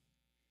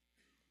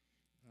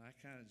 And I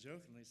kind of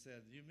jokingly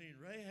said, you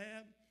mean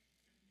Rahab?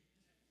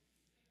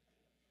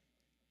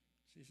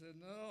 She said,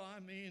 no, I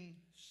mean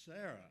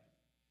Sarah.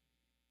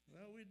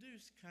 Well, we do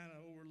kind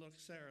of overlook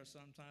Sarah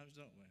sometimes,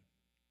 don't we?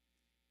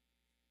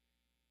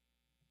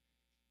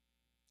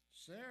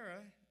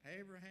 Sarah,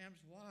 Abraham's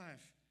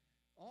wife,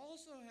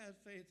 also had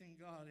faith in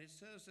God. It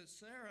says that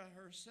Sarah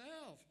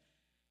herself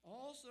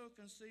also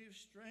conceived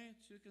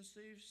strength to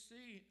conceive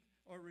seed,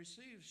 or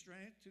received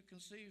strength to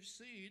conceive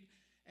seed,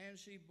 and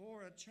she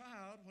bore a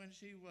child when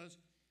she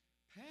was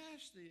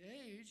past the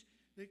age,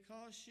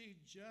 because she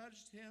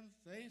judged him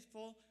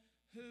faithful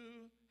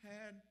who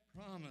had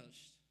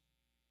promised.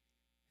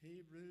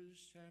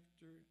 Hebrews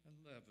chapter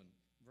 11,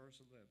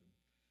 verse 11.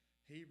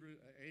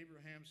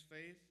 Abraham's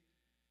faith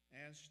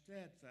and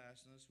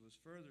steadfastness was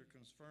further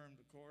confirmed,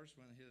 of course,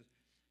 when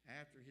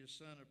after his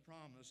son of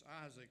promise,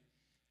 Isaac,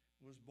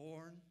 was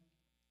born,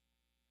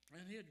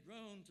 and he had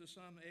grown to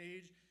some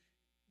age.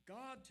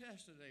 God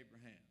tested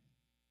Abraham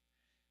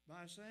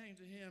by saying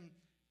to him,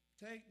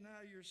 take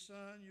now your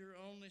son, your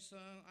only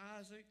son,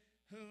 Isaac,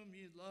 whom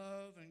ye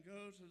love, and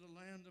go to the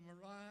land of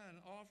Moriah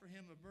and offer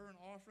him a burnt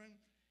offering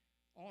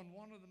on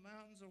one of the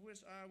mountains of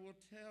which I will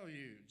tell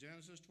you.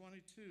 Genesis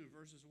 22,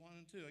 verses 1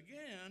 and 2.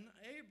 Again,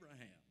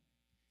 Abraham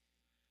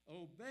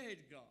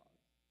obeyed God.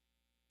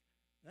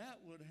 That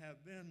would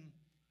have been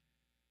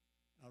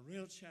a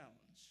real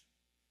challenge.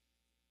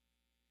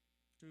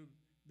 to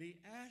be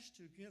asked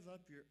to give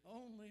up your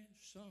only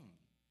son,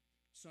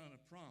 son of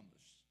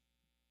promise,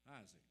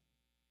 Isaac.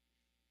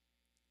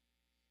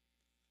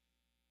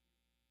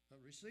 But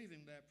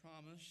receiving that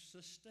promise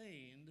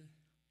sustained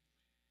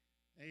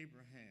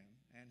Abraham,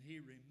 and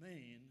he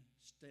remained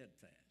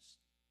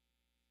steadfast.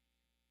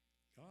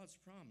 God's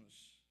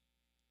promise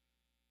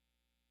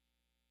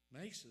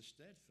makes us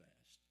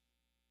steadfast.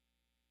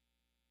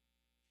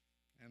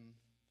 And,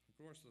 of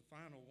course, the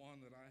final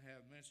one that I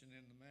have mentioned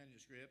in the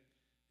manuscript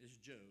is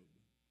Job.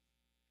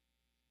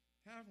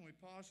 How can we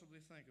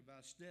possibly think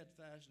about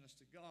steadfastness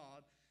to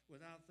God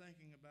without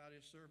thinking about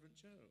his servant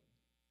Job?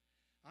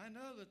 I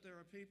know that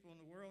there are people in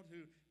the world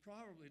who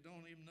probably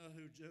don't even know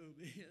who Job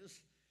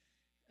is,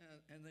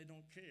 and they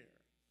don't care.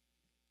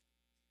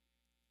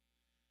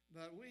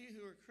 But we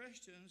who are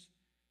Christians,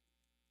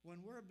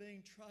 when we're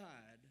being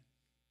tried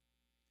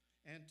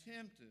and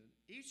tempted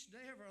each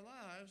day of our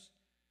lives,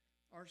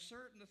 are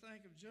certain to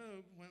think of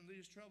Job when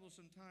these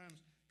troublesome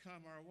times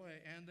come our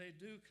way, and they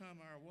do come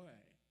our way.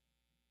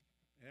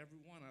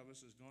 Every one of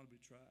us is going to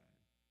be tried.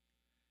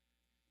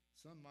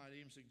 Some might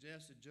even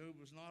suggest that Job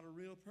was not a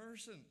real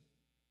person,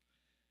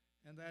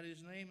 and that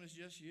his name is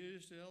just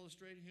used to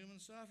illustrate human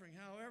suffering.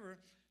 However,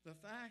 the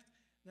fact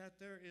that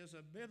there is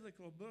a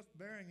biblical book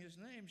bearing his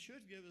name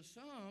should give us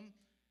some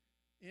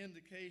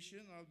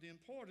indication of the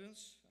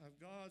importance of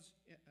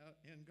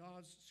in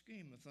God's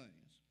scheme of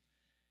things.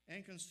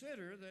 And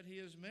consider that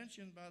he is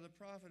mentioned by the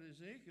prophet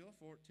Ezekiel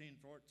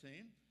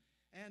 14:14.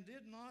 And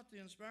did not the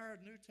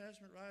inspired New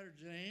Testament writer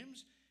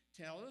James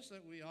tell us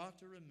that we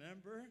ought to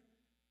remember?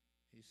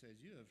 He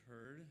says, you have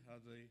heard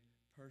of the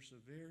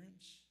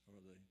perseverance or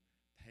the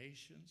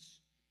patience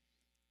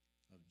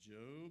of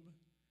Job,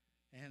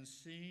 and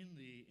seen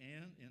the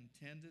end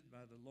intended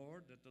by the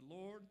Lord, that the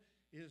Lord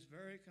is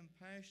very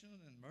compassionate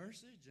and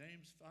mercy,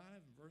 James 5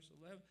 and verse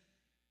 11.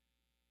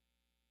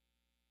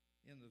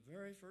 In the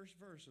very first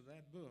verse of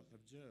that book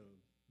of Job,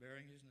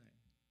 bearing his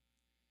name,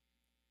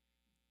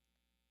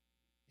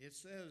 it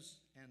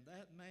says, and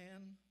that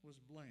man was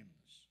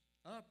blameless,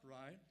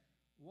 upright,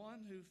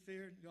 one who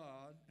feared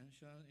God and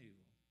shunned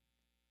evil.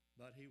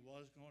 But he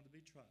was going to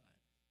be tried.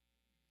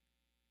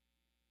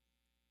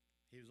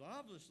 He was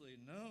obviously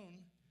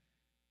known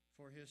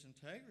for his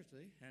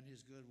integrity and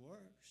his good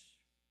works.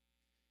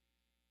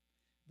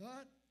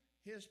 But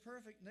his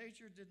perfect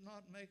nature did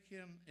not make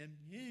him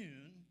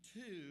immune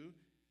to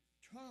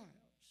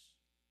trials.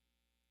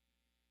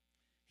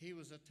 He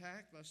was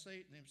attacked by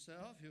Satan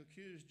himself, who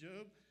accused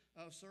Job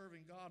of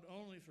serving God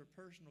only for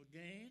personal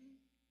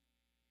gain.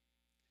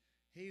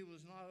 He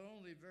was not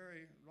only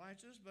very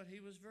righteous, but he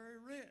was very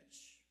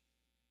rich.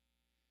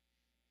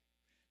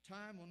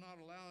 Time will not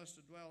allow us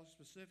to dwell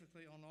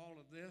specifically on all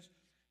of this,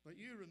 but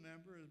you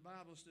remember as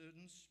Bible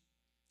students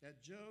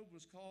that Job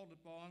was called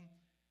upon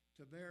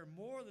to bear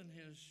more than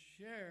his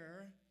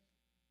share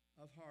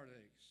of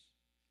heartaches.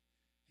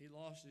 He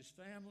lost his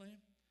family.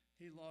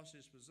 He lost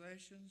his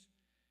possessions.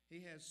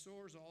 He had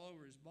sores all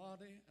over his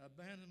body,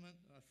 abandonment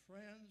of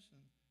friends,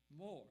 and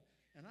more.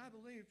 And I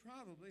believe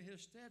probably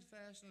his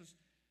steadfastness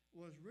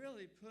was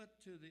really put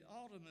to the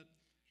ultimate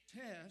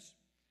test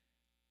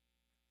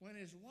when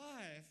his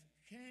wife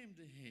came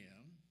to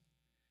him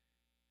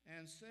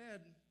and said,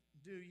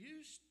 do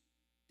you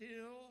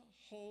still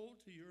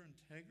hold to your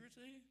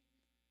integrity?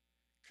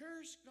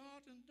 Curse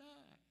God and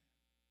die.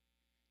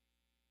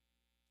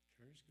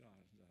 Curse God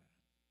and die.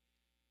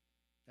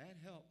 That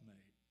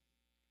helpmate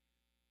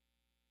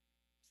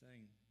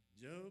saying,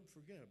 Job,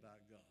 forget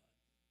about God.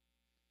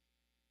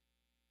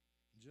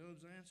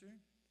 Job's answer,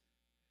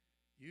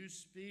 you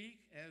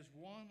speak as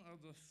one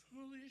of the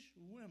foolish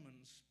women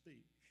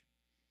speak.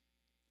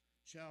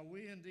 Shall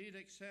we indeed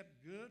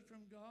accept good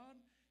from God?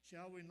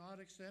 Shall we not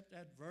accept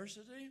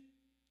adversity?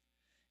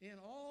 In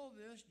all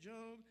this,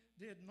 Job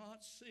did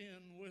not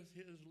sin with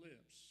his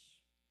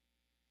lips.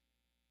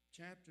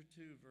 Chapter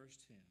 2, verse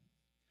 10.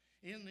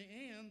 In the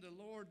end, the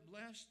Lord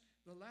blessed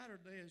the latter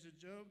days of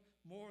Job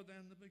more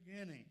than the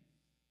beginning.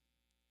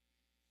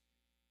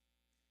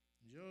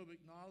 Job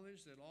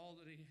acknowledged that all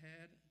that he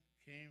had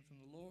came from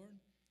the Lord,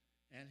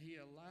 and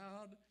he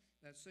allowed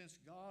that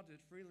since God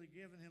had freely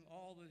given him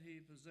all that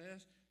he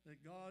possessed,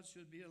 that God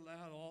should be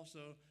allowed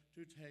also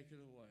to take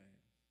it away.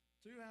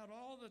 Throughout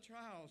all the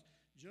trials,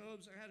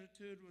 Job's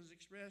attitude was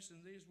expressed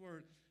in these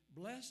words,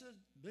 blessed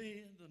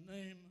be the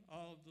name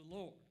of the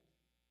Lord.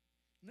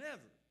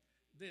 Never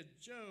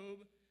did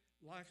Job,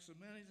 like so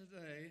many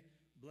today,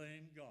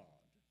 blame God.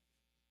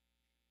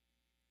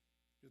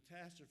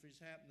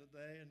 Catastrophes happen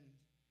today, and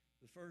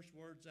the first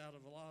words out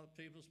of a lot of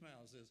people's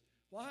mouths is,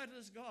 why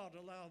does God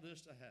allow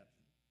this to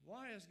happen?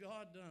 Why has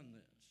God done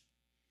this?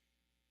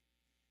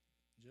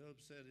 Job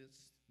said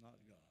it's not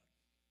God.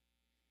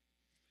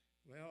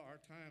 Well,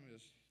 our time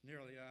is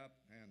nearly up,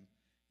 and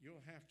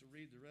you'll have to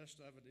read the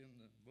rest of it in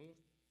the book.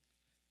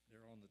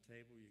 They're on the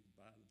table. You can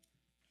buy them.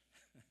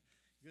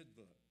 Good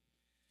book.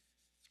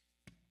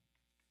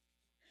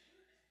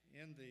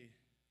 In the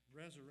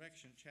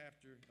resurrection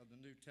chapter of the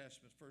New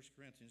Testament, 1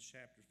 Corinthians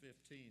chapter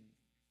 15,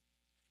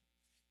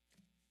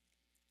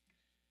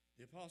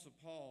 The Apostle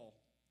Paul,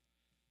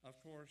 of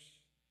course,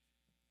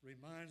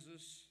 reminds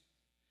us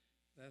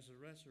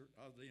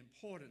of the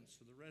importance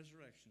of the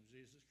resurrection of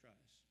Jesus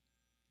Christ.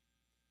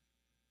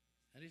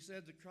 And he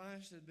said that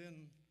Christ had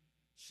been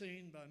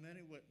seen by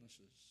many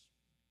witnesses,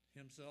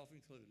 himself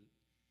included.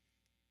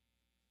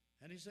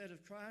 And he said,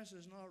 if Christ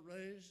is not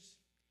raised,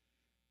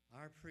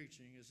 our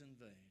preaching is in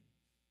vain.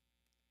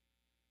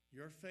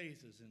 Your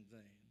faith is in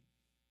vain.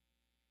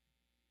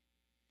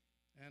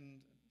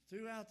 And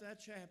throughout that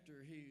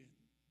chapter, he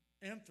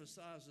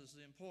emphasizes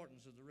the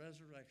importance of the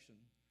resurrection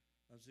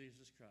of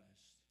Jesus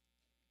Christ.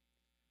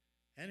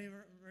 And he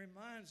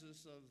reminds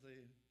us of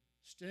the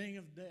sting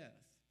of death,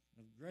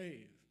 of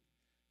grave.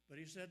 But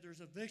he said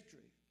there's a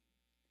victory.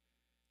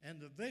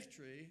 And the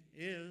victory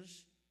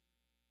is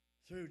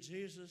through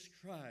Jesus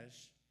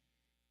Christ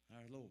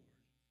our Lord.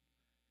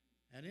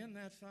 And in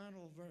that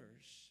final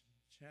verse,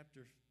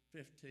 chapter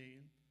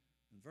 15,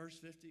 and verse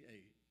 58,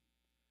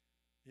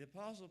 the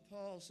Apostle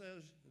Paul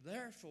says,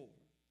 therefore,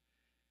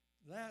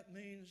 that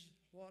means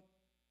what,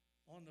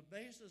 on the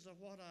basis of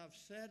what I've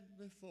said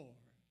before,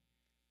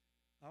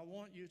 I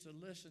want you to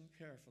listen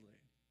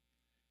carefully.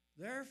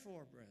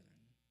 Therefore, brethren,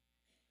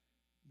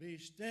 be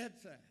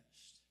steadfast,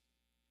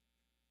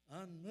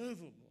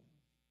 unmovable,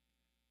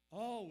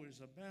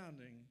 always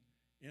abounding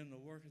in the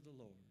work of the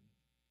Lord.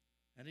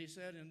 And he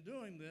said, in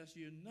doing this,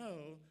 you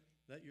know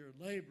that your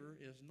labor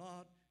is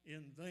not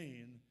in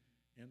vain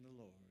in the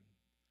Lord.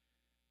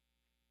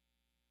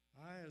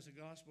 I, as a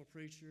gospel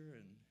preacher,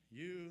 and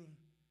you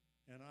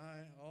and I,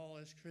 all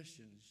as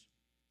Christians,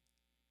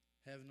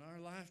 have in our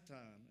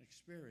lifetime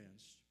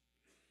experienced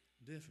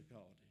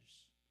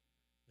difficulties.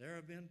 There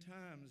have been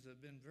times that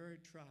have been very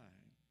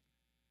trying.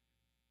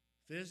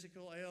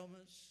 Physical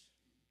ailments,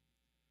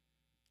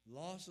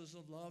 losses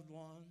of loved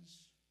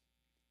ones,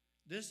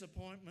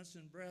 disappointments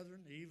in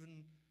brethren,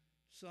 even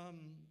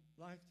some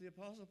like the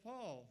Apostle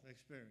Paul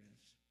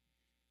experienced.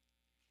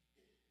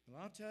 And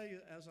I'll tell you,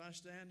 as I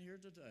stand here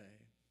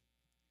today,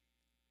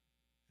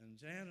 and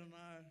Jan and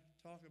I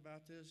talk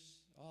about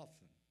this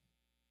often,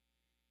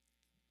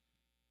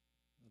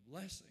 the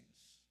blessings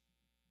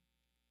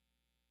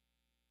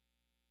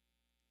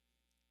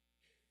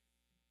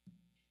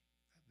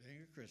of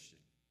being a Christian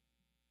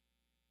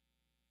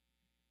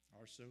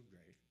are so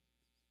great.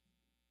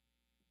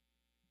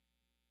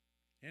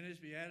 In his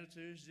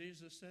Beatitudes,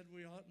 Jesus said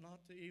we ought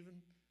not to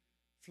even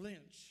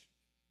flinch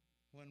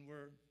when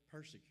we're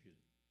persecuted.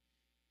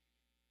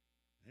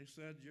 He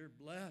said, you're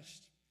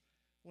blessed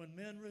when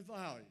men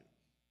revile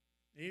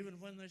you, even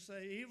when they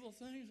say evil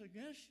things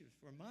against you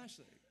for my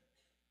sake.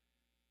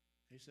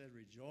 He said,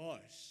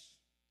 rejoice,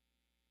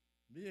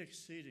 be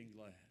exceeding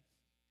glad,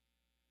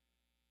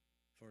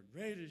 for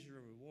great is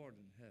your reward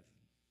in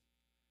heaven,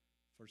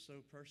 for so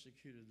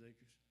persecuted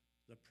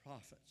the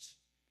prophets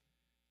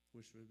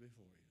which were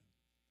before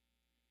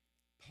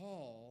you.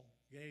 Paul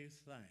gave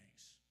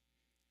thanks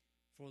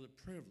for the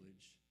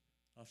privilege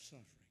of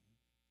suffering.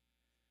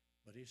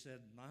 But he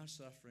said, my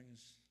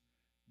sufferings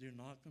do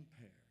not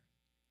compare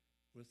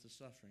with the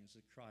sufferings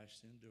that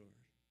Christ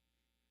endured.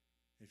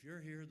 If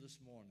you're here this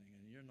morning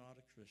and you're not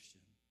a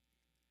Christian,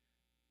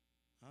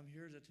 I'm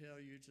here to tell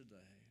you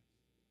today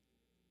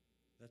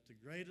that the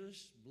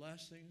greatest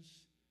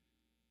blessings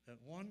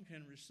that one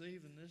can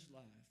receive in this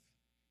life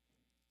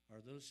are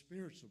those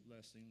spiritual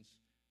blessings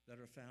that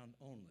are found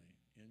only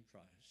in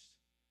Christ.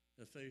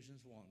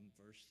 Ephesians 1,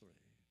 verse 3.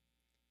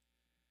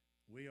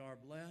 We are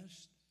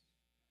blessed,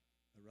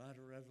 the writer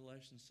of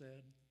Revelation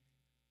said,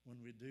 when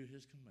we do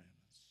his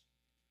commandments.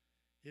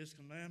 His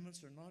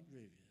commandments are not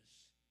grievous.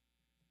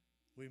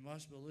 We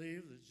must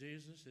believe that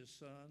Jesus, his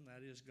Son,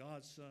 that is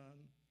God's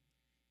Son.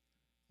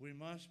 We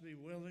must be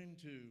willing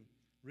to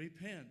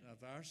repent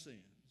of our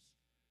sins.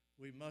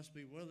 We must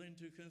be willing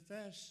to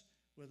confess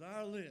with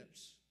our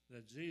lips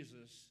that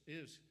Jesus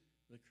is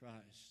the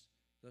Christ,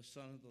 the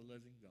Son of the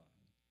living God.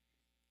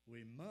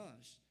 We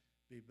must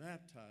be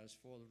baptized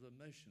for the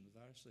remission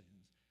of our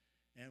sins.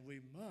 And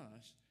we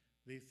must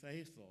be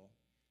faithful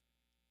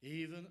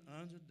even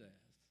unto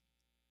death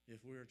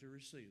if we are to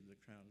receive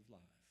the crown of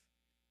life.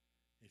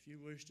 If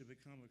you wish to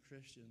become a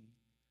Christian,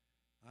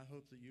 I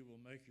hope that you will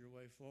make your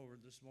way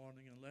forward this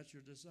morning and let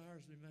your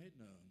desires be made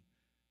known.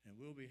 And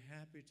we'll be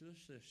happy to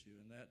assist you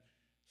in that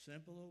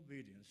simple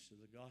obedience to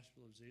the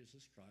gospel of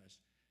Jesus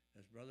Christ,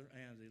 as Brother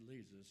Andy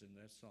leads us in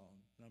that song,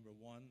 number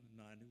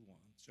 191.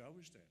 Shall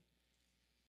we stand?